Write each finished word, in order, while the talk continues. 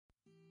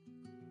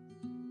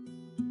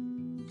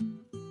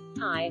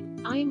Hi,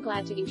 I am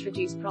glad to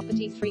introduce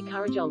Property 3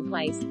 Kurrajong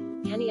Place,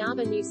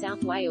 Caniaba, New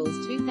South Wales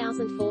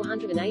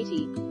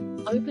 2480.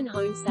 Open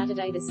home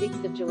Saturday the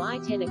 6th of July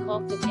 10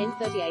 o'clock to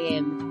 10:30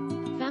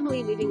 a.m.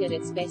 Family living at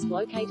its best,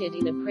 located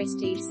in a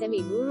prestige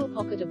semi-rural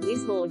pocket of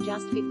Lismore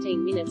just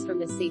 15 minutes from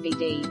the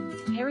CBD.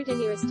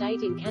 Heredenier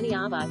Estate in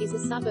Caniaba is a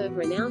suburb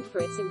renowned for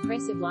its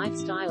impressive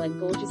lifestyle and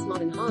gorgeous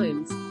modern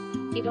homes.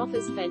 It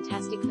offers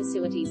fantastic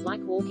facilities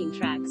like walking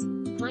tracks,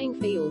 playing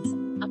fields,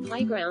 a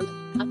playground,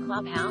 a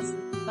clubhouse,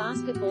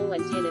 basketball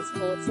and tennis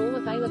courts, all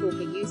available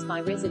for use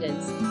by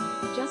residents.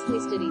 Just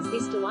listed is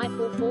this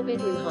delightful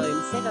 4-bedroom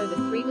home set over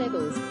 3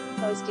 levels,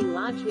 boasting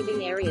large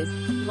living areas,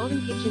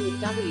 modern kitchen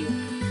with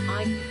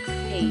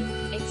W.I.P.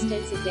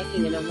 extensive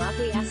decking and a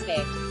lovely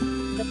aspect.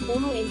 The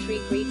formal entry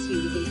greets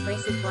you with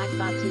impressive black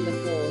bud timber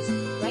floors,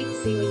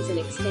 raked ceilings and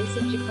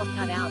extensive gyprock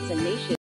cutouts and niches.